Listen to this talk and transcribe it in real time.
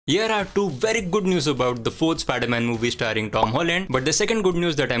Here are two very good news about the fourth Spider-Man movie starring Tom Holland, but the second good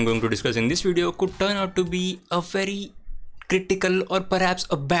news that I'm going to discuss in this video could turn out to be a very critical or perhaps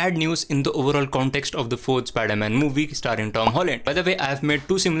a bad news in the overall context of the fourth Spider-Man movie starring Tom Holland. By the way, I've made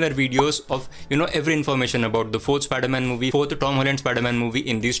two similar videos of every information about the fourth Spider-Man movie, fourth Tom Holland Spider-Man movie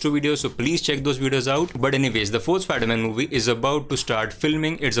in these two videos, so please check those videos out. But anyways, the fourth Spider-Man movie is about to start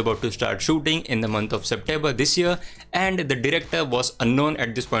filming, it's about to start shooting in the month of September this year, and the director was unknown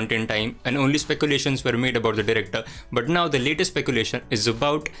at this point in time and only speculations were made about the director. But now the latest speculation is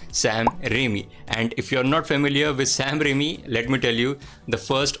about Sam Raimi, and if you're not familiar with Sam Raimi, let me tell you, the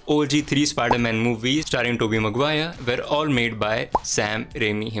first OG 3 Spider-Man movies starring Tobey Maguire were all made by Sam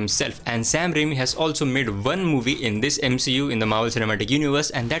Raimi himself. And Sam Raimi has also made one movie in this MCU in the Marvel Cinematic Universe,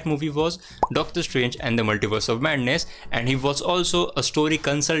 and that movie was Doctor Strange and the Multiverse of Madness, and he was also a story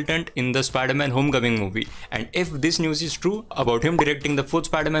consultant in the Spider-Man Homecoming movie. And if this news is true about him directing the fourth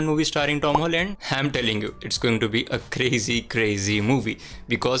Spider-Man movie starring Tom Holland, I'm telling you, it's going to be a crazy movie,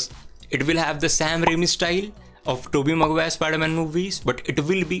 because it will have the Sam Raimi style of Tobey Maguire Spider-Man movies, but it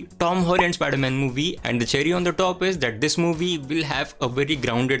will be Tom Holland Spider-Man movie. And the cherry on the top is that this movie will have a very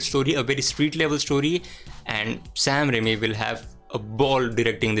grounded story, a very street level story, and Sam Raimi will have a ball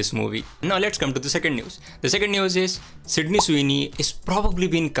directing this movie. Now let's come to the second news. The second news is Sydney Sweeney is probably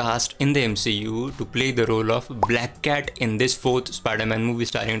being cast in the MCU to play the role of Black Cat in this fourth Spider-Man movie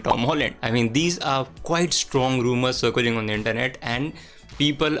starring Tom Holland. I mean, these are quite strong rumors circling on the internet, and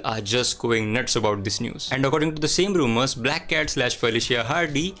people are just going nuts about this news. And according to the same rumors, Black Cat / Felicia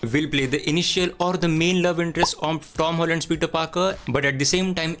Hardy will play the initial or the main love interest of Tom Holland's Peter Parker, but at the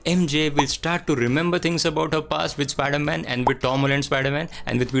same time MJ will start to remember things about her past with Spider-Man and with Tom Holland's Spider-Man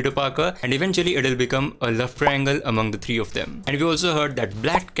and with Peter Parker, and eventually it will become a love triangle among the three of them. And we also heard that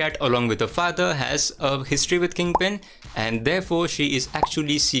Black Cat along with her father has a history with Kingpin, and therefore she is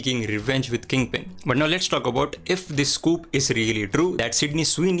actually seeking revenge with Kingpin. But now let's talk about if this scoop is really true, that Sydney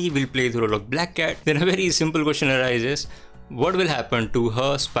Sweeney will play the role of Black Cat. Then a very simple question arises: what will happen to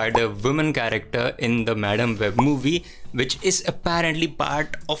her Spider-Woman character in the Madam Web movie, which is apparently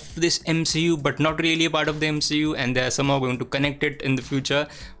part of this MCU but not really a part of the MCU, and they are somehow going to connect it in the future,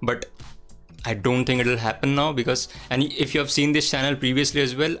 but I don't think it will happen now. Because, and if you have seen this channel previously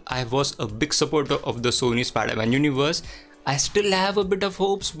as well, I was a big supporter of the Sony Spider-Man universe. I still have a bit of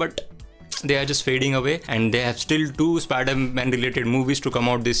hopes, but they are just fading away, and they have still two Spider-Man related movies to come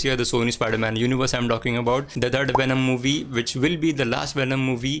out this year. The Sony Spider-Man universe I'm talking about, the third Venom movie, which will be the last Venom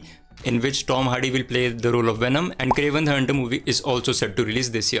movie in which Tom Hardy will play the role of Venom, and Kraven the Hunter movie is also set to release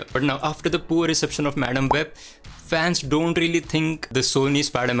this year. But now, after the poor reception of Madam Web, fans don't really think the Sony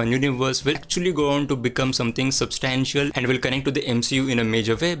Spider-Man universe will actually go on to become something substantial and will connect to the MCU in a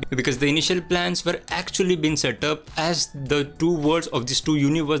major way, because the initial plans were actually being set up as the two worlds of these two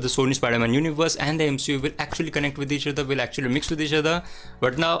universes, the Sony Spider-Man universe and the MCU, will actually connect with each other, will actually mix with each other.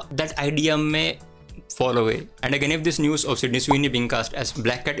 But now that idea may fall away. And again, if this news of Sydney Sweeney being cast as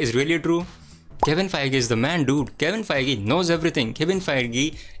Black Cat is really true, Kevin Feige is the man, dude. Kevin Feige knows everything. Kevin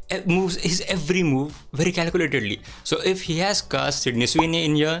Feige moves his every move very calculatedly. So if he has cast Sydney Sweeney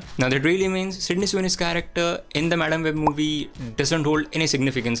in here, now that really means Sydney Sweeney's character in the Madam Web movie doesn't hold any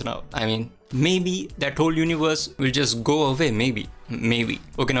significance now. I mean, maybe that whole universe will just go away, maybe.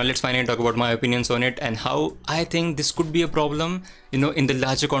 Okay, now let's finally talk about my opinions on it and how I think this could be a problem, in the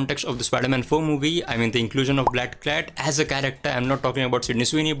larger context of the Spider-Man 4 movie. I mean, the inclusion of Black Cat as a character. I'm not talking about Sydney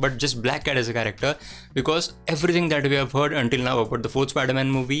Sweeney, but just Black Cat as a character, because everything that we have heard until now about the fourth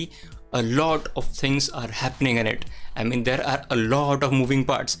Spider-Man movie, a lot of things are happening in it. I mean, there are a lot of moving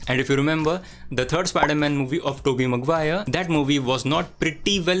parts. And if you remember, the third Spider-Man movie of Tobey Maguire, that movie was not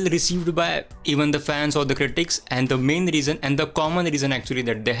pretty well received by even the fans or the critics, and the main reason and the common reason actually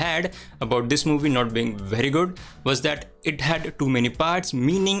that they had about this movie not being very good was that it had too many parts,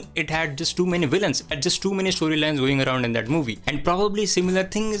 meaning it had just too many villains and just too many storylines going around in that movie. And probably similar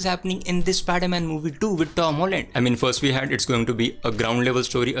thing is happening in this Spider-Man movie too with Tom Holland. I mean, first we had it's going to be a ground level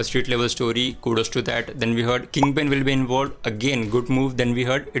story, a street level story, kudos to that. Then we heard Kingpin will be involved, again good move. Then we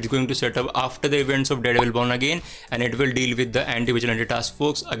heard it's going to set up after the events of Daredevil Born Again, and it will deal with the anti-vigilante task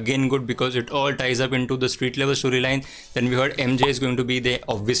force, again good, because it all ties up into the street level storyline. Then we heard MJ is going to be there,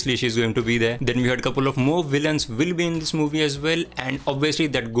 obviously she's going to be there. Then we heard a couple of more villains will be in this movie as well, and obviously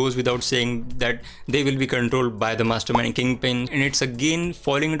that goes without saying that they will be controlled by the mastermind Kingpin, and it's again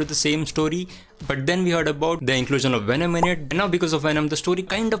falling into the same story. But then we heard about the inclusion of Venom in it, and now because of Venom the story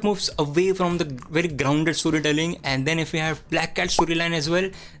kind of moves away from the very grounded storytelling. And then if we have Black Cat storyline as well,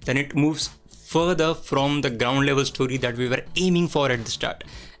 then it moves further from the ground level story that we were aiming for at the start.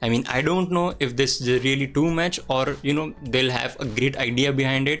 I mean, I don't know if this is really too much, or you know, they'll have a great idea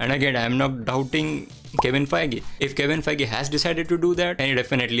behind it. And again, I'm not doubting Kevin Feige. If Kevin Feige has decided to do that, then he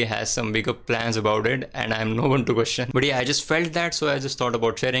definitely has some bigger plans about it, and I'm no one to question. But yeah, I just felt that, so I just thought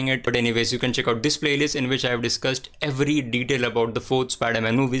about sharing it. But anyways, you can check out this playlist in which I have discussed every detail about the fourth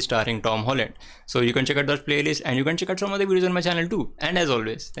Spider-Man movie starring Tom Holland. So you can check out that playlist, and you can check out some other videos on my channel too. And as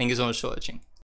always, thank you so much for watching.